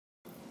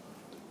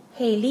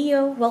Hey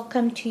Leo,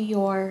 welcome to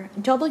your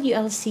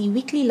WLC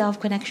Weekly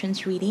Love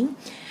Connections reading.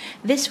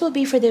 This will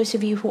be for those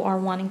of you who are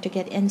wanting to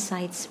get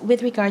insights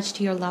with regards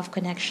to your love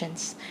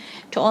connections.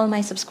 To all my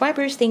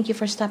subscribers, thank you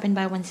for stopping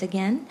by once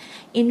again.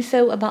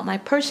 Info about my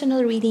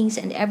personal readings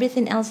and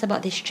everything else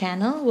about this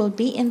channel will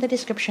be in the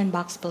description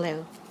box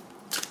below.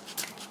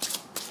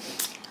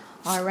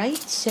 Alright,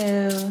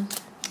 so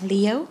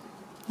Leo,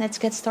 let's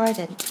get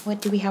started. What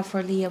do we have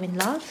for Leo in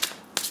love?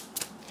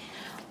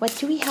 What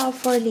do we have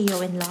for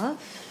Leo in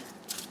love?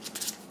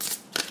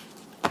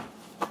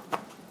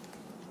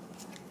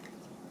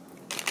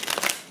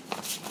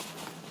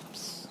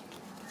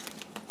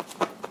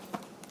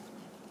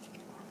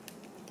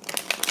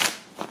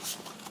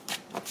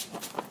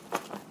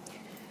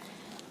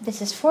 This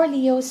is for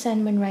Leo,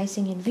 Sun, Moon,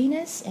 Rising in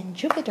Venus, and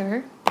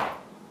Jupiter.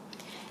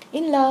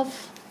 In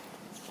love,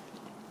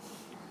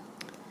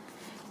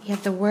 you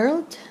have the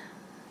World,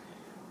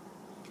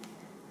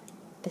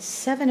 the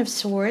Seven of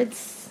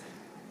Swords,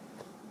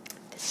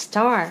 the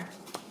Star,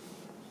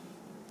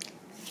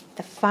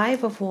 the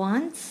Five of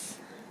Wands,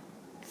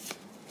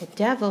 the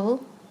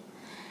Devil,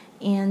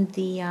 and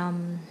the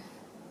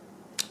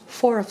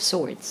Four of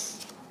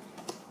Swords,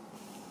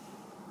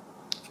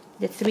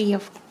 the Three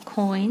of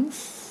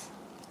Coins,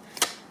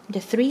 the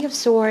Three of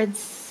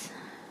Swords,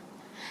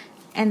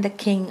 and the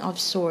King of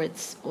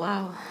Swords.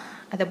 Wow.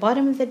 At the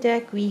bottom of the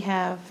deck, we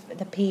have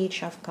the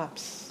Page of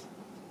Cups.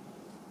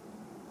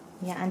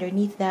 Yeah,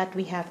 underneath that,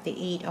 we have the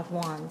Eight of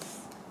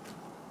Wands.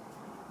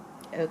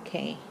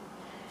 Okay.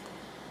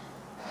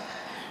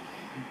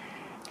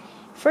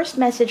 First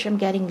message I'm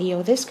getting,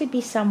 Leo. This could be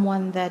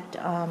someone that,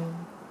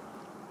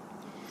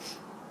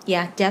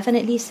 yeah,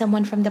 definitely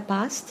someone from the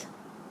past.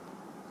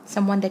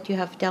 Someone that you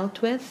have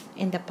dealt with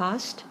in the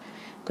past.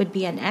 Could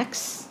be an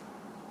ex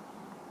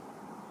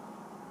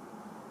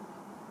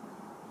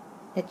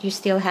that you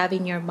still have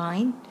in your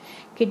mind.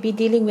 Could be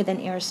dealing with an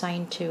air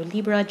sign too,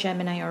 Libra,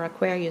 Gemini, or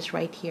Aquarius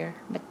right here,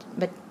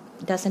 but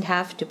doesn't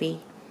have to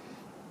be.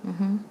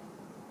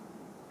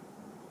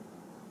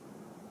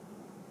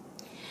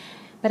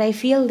 But I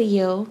feel,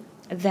 Leo,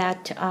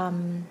 that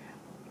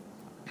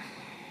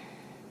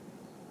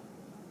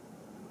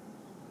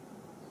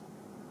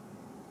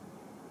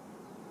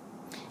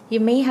you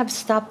may have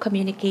stopped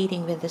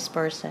communicating with this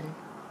person.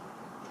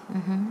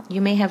 You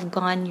may have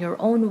gone your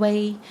own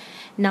way,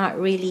 not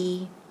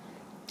really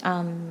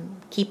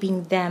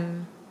keeping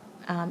them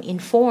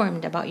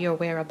informed about your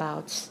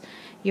whereabouts.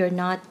 You're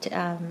not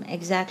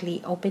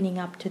exactly opening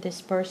up to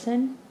this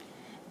person,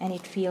 and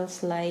it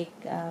feels like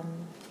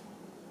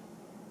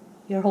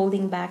you're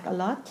holding back a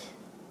lot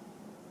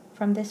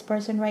from this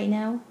person right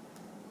now.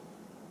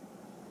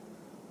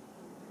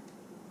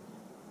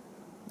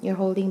 You're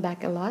holding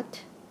back a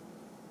lot.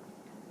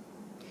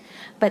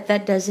 But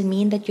that doesn't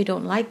mean that you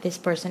don't like this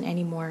person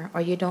anymore,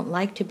 or you don't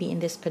like to be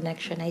in this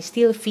connection. I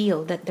still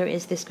feel that there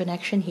is this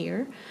connection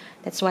here.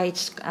 That's why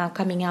it's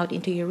coming out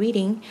into your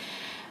reading.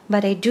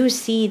 But I do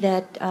see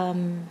that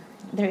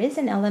there is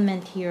an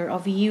element here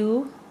of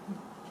you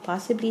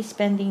possibly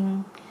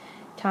spending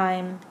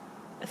time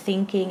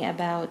thinking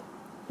about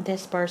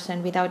this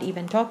person without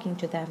even talking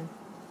to them.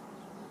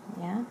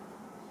 Yeah?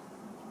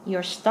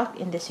 You're stuck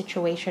in this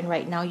situation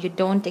right now. You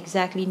don't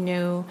exactly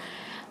know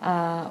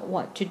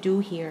what to do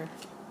here.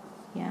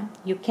 Yeah,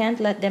 you can't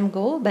let them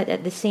go, but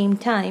at the same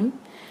time,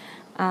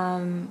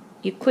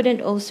 you couldn't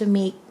also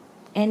make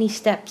any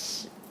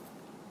steps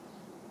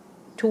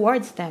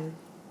towards them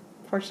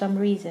for some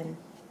reason.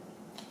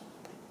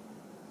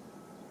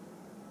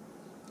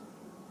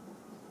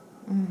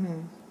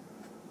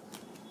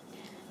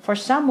 For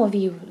some of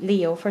you,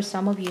 Leo, for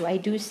some of you, I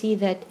do see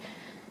that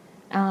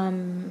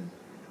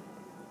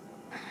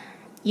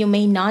you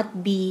may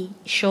not be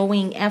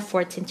showing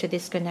efforts into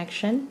this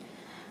connection,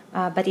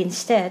 but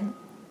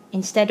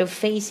instead of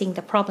facing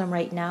the problem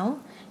right now,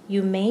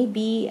 you may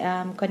be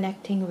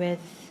connecting with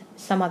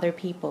some other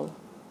people.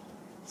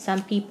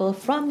 Some people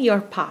from your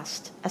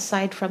past,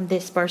 aside from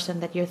this person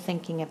that you're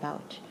thinking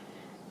about.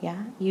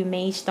 Yeah, you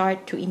may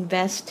start to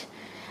invest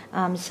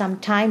some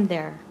time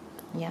there.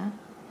 Yeah,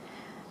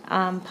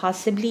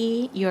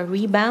 possibly your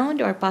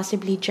rebound, or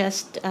possibly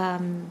just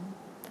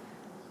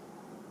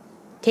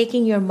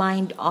taking your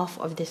mind off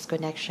of this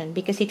connection,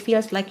 because it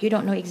feels like you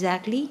don't know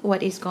exactly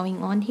what is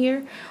going on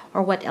here,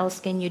 or what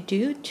else can you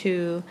do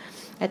to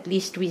at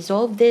least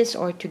resolve this,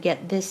 or to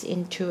get this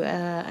into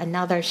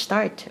another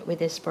start with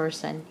this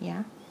person.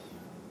 Yeah,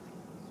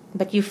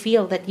 but you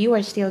feel that you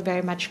are still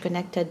very much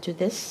connected to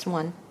this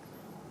one.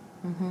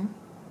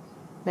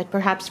 But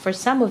perhaps for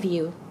some of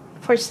you,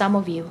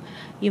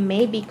 you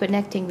may be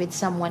connecting with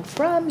someone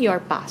from your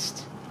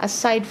past,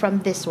 aside from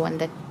this one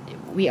that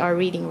we are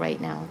reading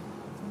right now.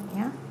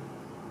 Yeah.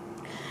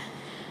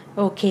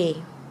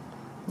 Okay.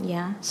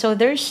 Yeah. So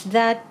there's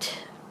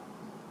that,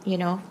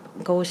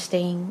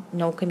 ghosting,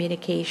 no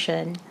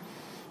communication,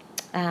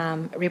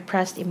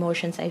 repressed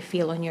emotions I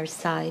feel on your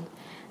side.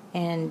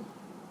 And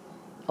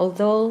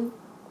although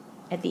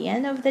at the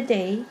end of the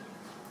day,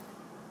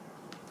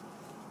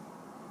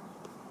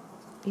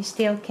 you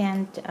still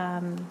can't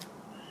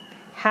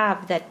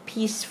have that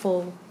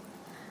peaceful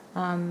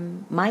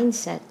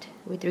mindset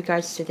with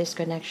regards to this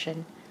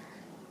connection.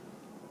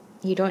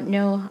 You don't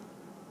know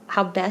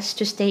how best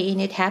to stay in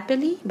it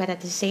happily, but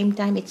at the same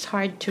time, it's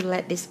hard to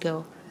let this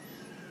go.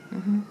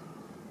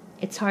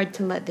 It's hard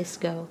to let this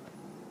go.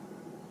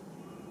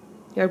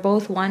 You're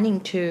both wanting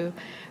to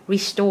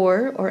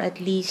restore or at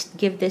least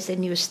give this a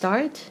new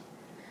start,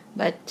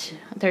 but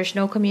there's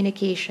no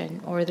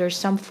communication, or there's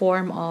some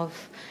form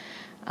of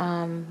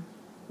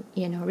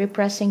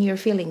repressing your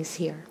feelings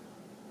here,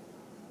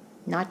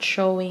 not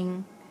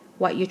showing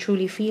what you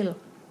truly feel,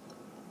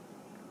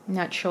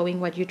 not showing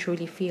what you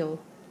truly feel.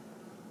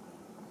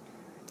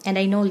 And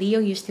I know, Leo,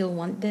 you still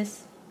want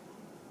this.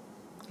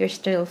 You're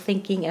still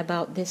thinking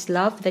about this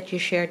love that you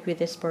shared with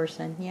this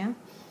person, yeah?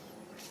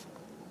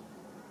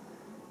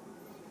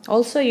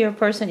 Also, your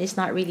person is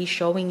not really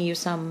showing you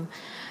some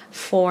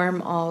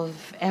form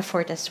of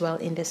effort as well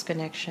in this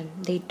connection.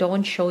 They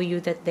don't show you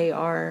that they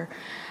are,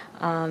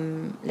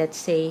 let's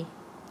say,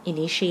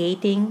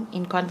 initiating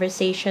in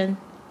conversation,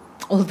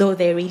 although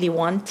they really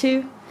want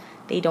to.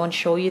 They don't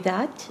show you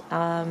that.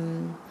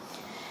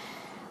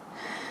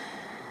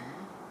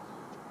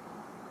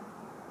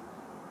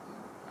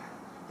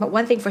 But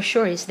one thing for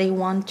sure is they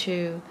want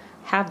to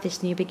have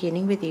this new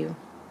beginning with you,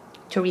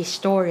 to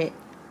restore it,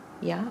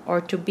 yeah, or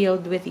to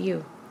build with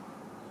you,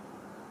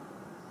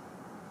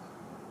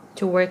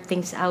 to work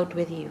things out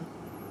with you.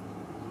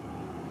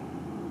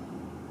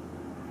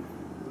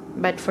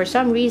 But for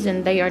some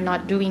reason, they are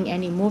not doing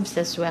any moves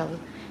as well.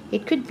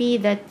 It could be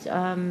that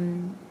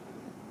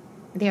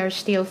they are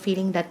still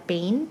feeling that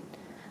pain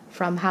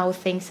from how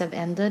things have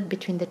ended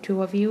between the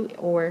two of you,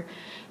 or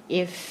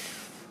if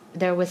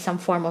there was some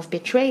form of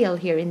betrayal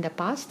here in the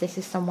past. This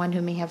is someone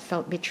who may have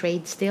felt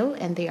betrayed still,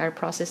 and they are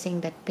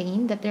processing that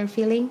pain that they're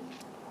feeling.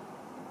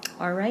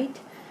 All right,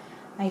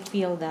 I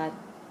feel that.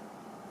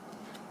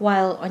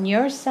 While on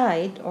your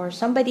side, or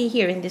somebody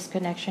here in this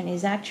connection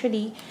is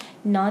actually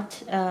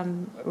not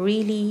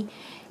really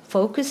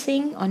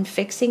focusing on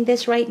fixing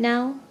this right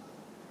now,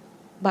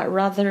 but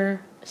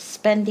rather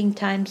spending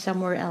time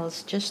somewhere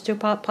else, just to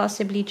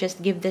possibly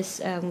just give this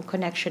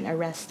connection a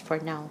rest for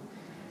now.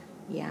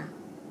 Yeah.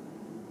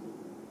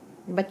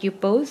 But you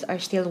both are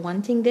still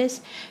wanting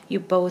this. You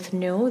both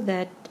know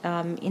that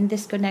in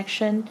this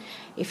connection,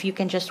 if you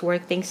can just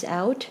work things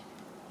out,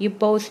 you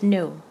both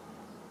know,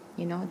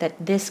 that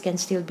this can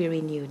still be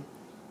renewed.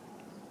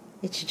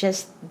 It's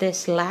just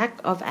this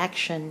lack of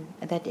action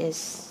that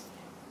is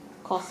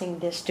causing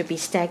this to be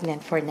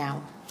stagnant for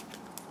now.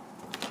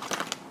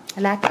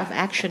 A lack of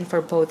action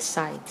for both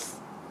sides.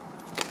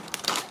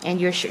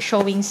 And you're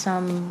showing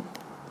some,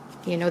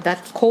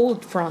 that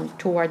cold front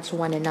towards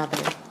one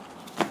another.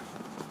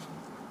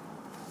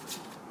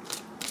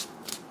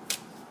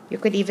 You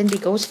could even be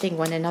ghosting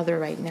one another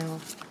right now.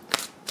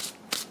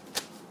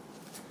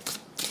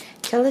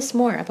 Tell us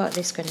more about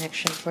this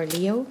connection for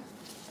Leo.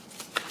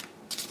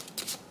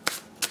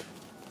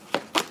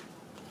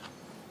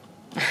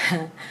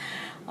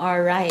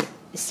 All right.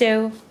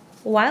 So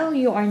while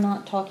you are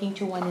not talking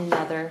to one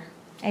another,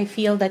 I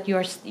feel that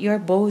you're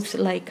both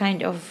like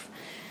kind of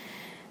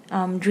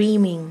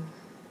dreaming,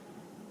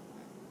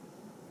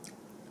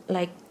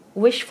 like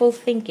wishful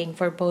thinking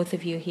for both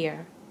of you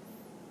here.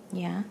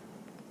 Yeah.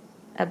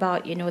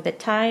 About, the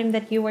time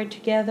that you were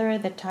together,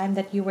 the time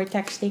that you were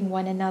texting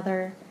one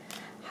another,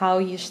 how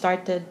you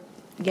started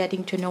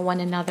getting to know one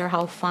another,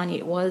 how fun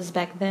it was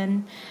back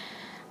then.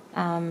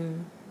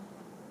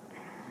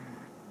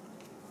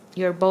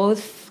 You're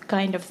both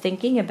kind of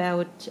thinking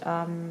about,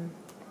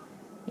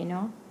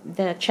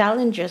 the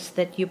challenges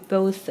that you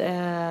both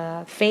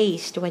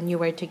faced when you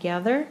were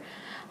together,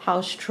 how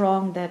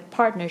strong that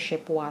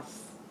partnership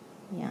was,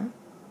 yeah,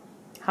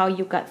 how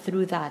you got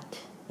through that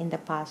in the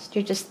past.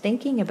 You're just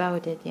thinking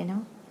about it,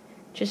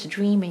 just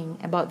dreaming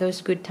about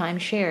those good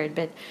times shared.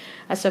 But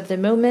as of the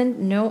moment,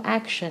 no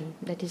action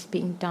that is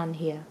being done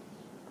here.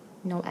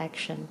 No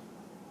action.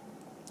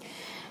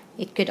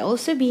 It could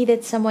also be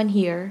that someone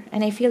here,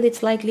 and I feel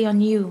it's likely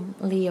on you,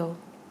 Leo,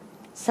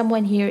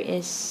 someone here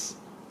is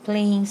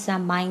playing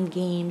some mind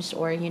games,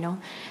 or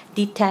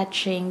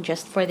detaching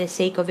just for the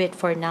sake of it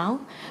for now,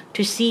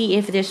 to see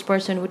if this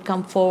person would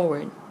come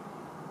forward.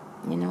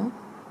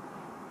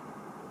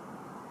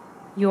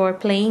 You're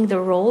playing the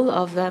role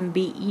of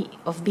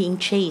being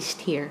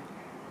chased here,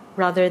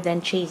 rather than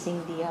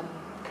chasing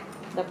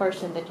the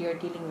person that you're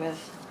dealing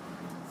with.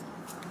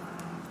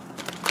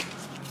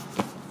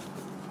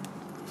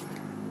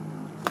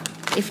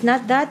 If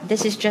not that,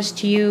 this is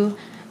just you,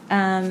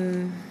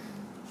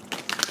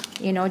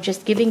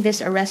 just giving this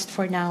a rest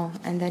for now,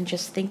 and then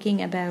just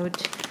thinking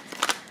about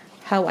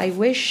how I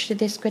wish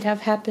this could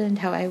have happened,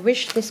 how I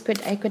wish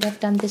I could have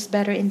done this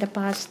better in the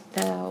past.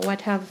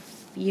 What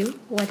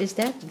is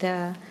that?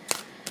 The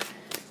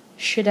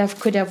should have,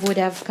 could have, would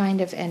have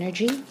kind of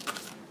energy.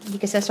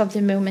 Because as of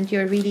the moment,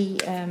 you're really,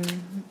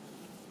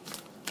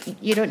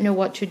 you don't know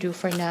what to do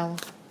for now.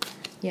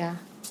 Yeah.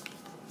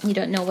 You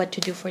don't know what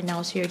to do for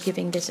now, so you're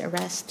giving this a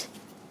rest.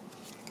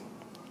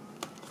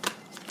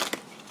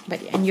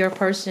 And your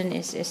person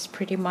is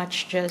pretty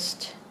much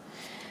just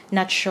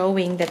not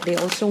showing that they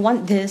also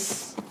want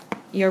this.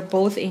 You're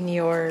both in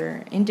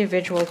your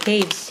individual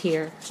caves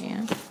here.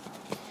 Yeah.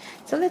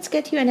 So let's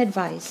get you an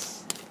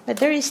advice. But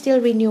there is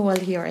still renewal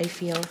here, I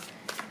feel.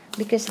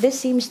 Because this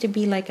seems to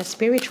be like a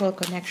spiritual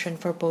connection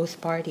for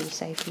both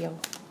parties, I feel.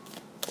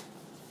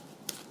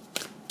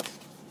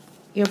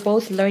 You're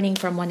both learning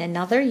from one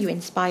another. You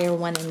inspire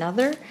one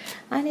another.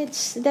 And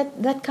it's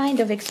that kind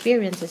of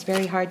experience is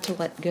very hard to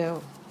let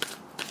go.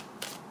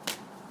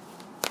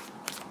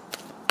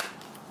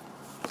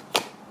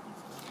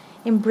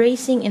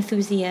 Embracing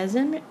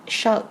enthusiasm,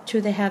 shout to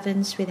the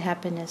heavens with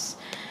happiness.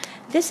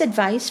 This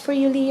advice for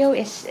you, Leo,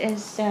 is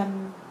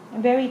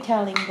very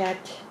telling that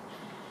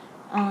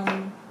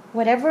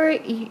whatever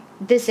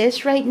this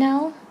is right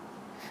now,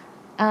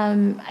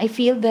 I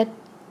feel that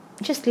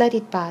just let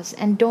it pass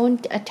and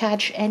don't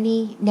attach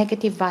any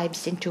negative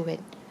vibes into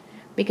it.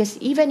 Because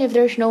even if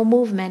there's no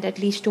movement, at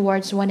least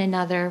towards one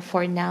another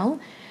for now,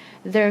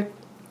 there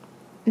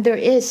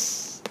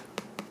is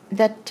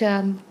that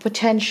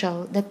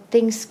potential that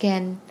things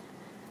can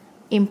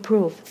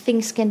improve,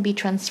 things can be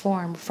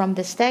transformed from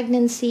the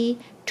stagnancy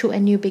to a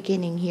new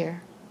beginning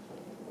here.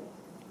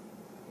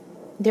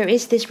 There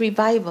is this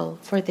revival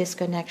for this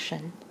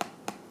connection.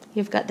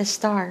 You've got the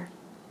star.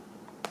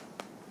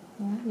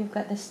 Yeah, you've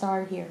got the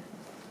star here.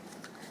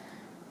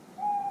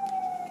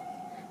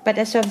 But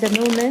as of the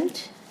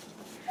moment,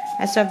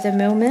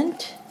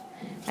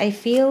 I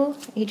feel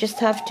you just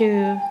have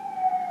to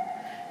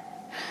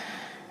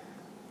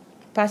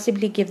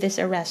possibly give this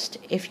a rest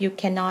if you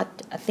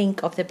cannot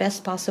think of the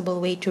best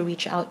possible way to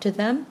reach out to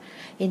them,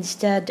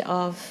 instead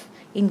of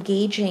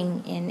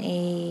engaging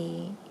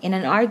in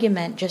an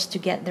argument just to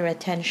get their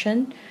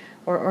attention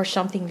or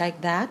something like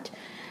that.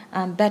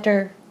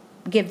 Better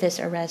give this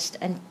a rest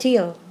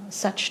until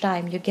such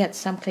time you get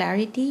some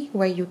clarity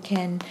where you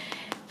can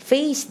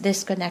face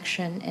this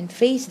connection and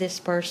face this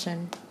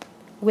person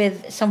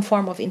with some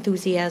form of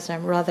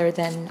enthusiasm rather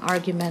than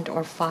argument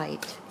or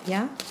fight.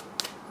 Yeah?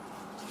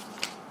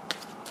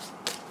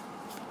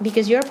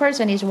 Because your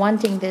person is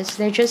wanting this.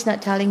 They're just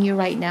not telling you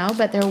right now,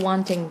 but they're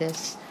wanting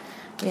this.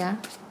 Yeah?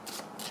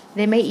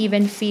 They may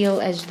even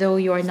feel as though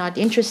you're not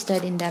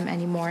interested in them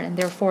anymore, and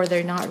therefore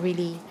they're not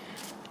really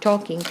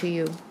talking to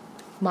you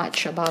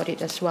much about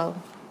it as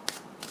well.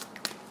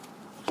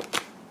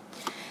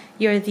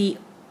 You're the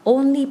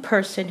only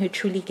person who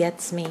truly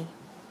gets me.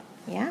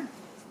 Yeah?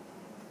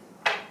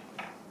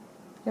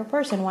 Your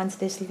person wants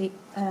this,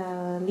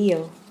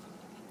 Leo.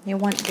 They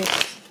want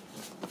this.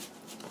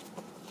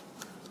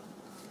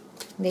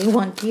 They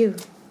want you.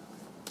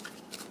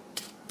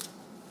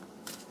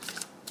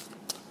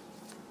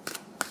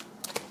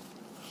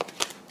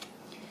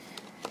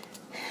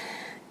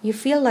 You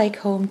feel like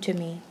home to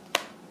me.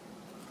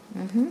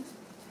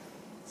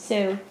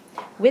 So,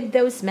 with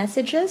those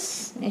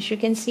messages, as you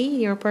can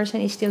see, your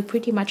person is still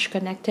pretty much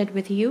connected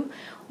with you,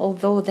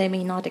 although they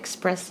may not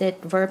express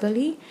it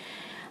verbally.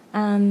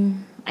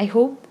 I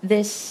hope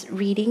this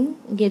reading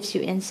gives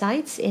you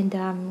insights and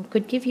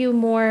could give you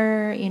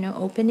more,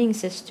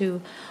 openings as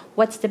to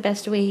what's the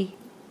best way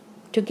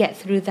to get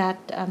through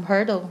that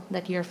hurdle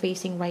that you're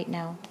facing right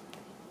now,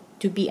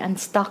 to be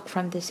unstuck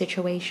from this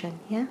situation.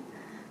 Yeah.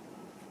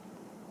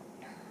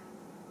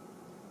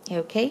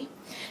 Okay,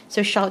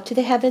 so shout to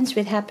the heavens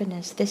with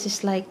happiness. This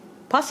is like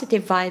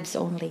positive vibes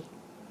only.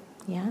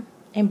 Yeah,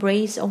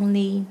 embrace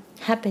only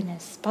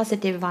happiness,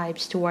 positive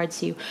vibes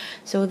towards you,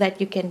 so that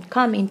you can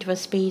come into a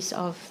space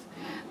of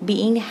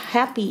being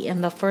happy in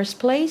the first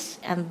place,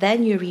 and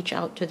then you reach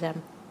out to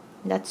them.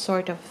 That's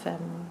sort of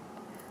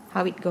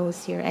how it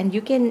goes here. And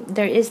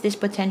there is this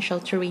potential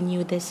to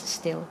renew this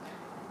still.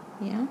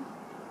 Yeah,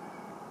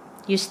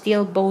 you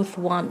still both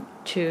want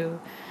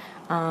to.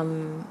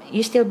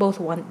 You still both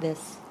want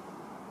this.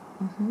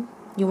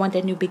 You want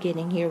a new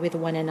beginning here with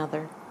one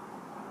another.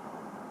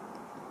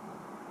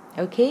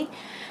 Okay,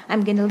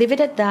 I'm gonna leave it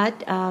at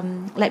that.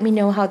 Let me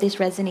know how this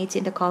resonates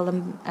in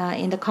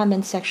the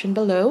comment section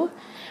below.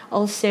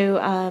 Also,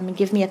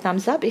 give me a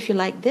thumbs up if you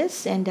like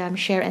this, and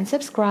share and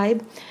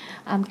subscribe.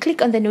 Click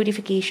on the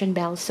notification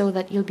bell so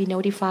that you'll be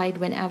notified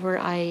whenever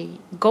I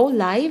go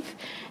live,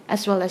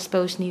 as well as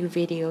post new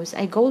videos.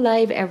 I go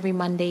live every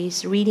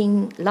Mondays,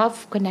 reading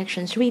love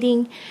connections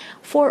reading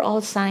for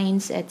all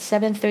signs at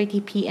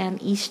 7:30 p.m.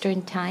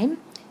 Eastern Time.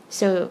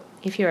 So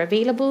if you're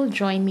available,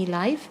 join me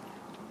live.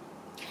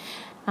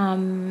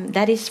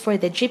 That is for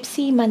the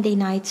Gypsy Monday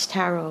Nights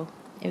Tarot.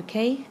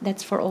 Okay,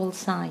 that's for all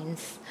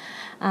signs.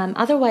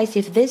 Otherwise,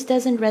 if this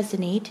doesn't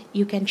resonate,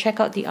 you can check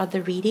out the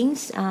other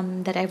readings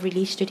that I've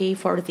released today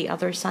for the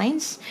other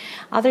signs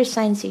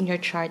in your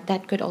chart.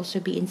 That could also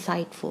be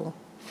insightful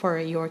for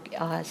your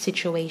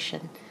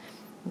situation.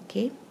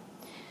 Okay.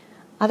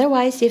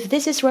 Otherwise, if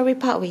this is where we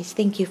part ways,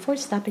 thank you for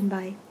stopping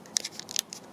by.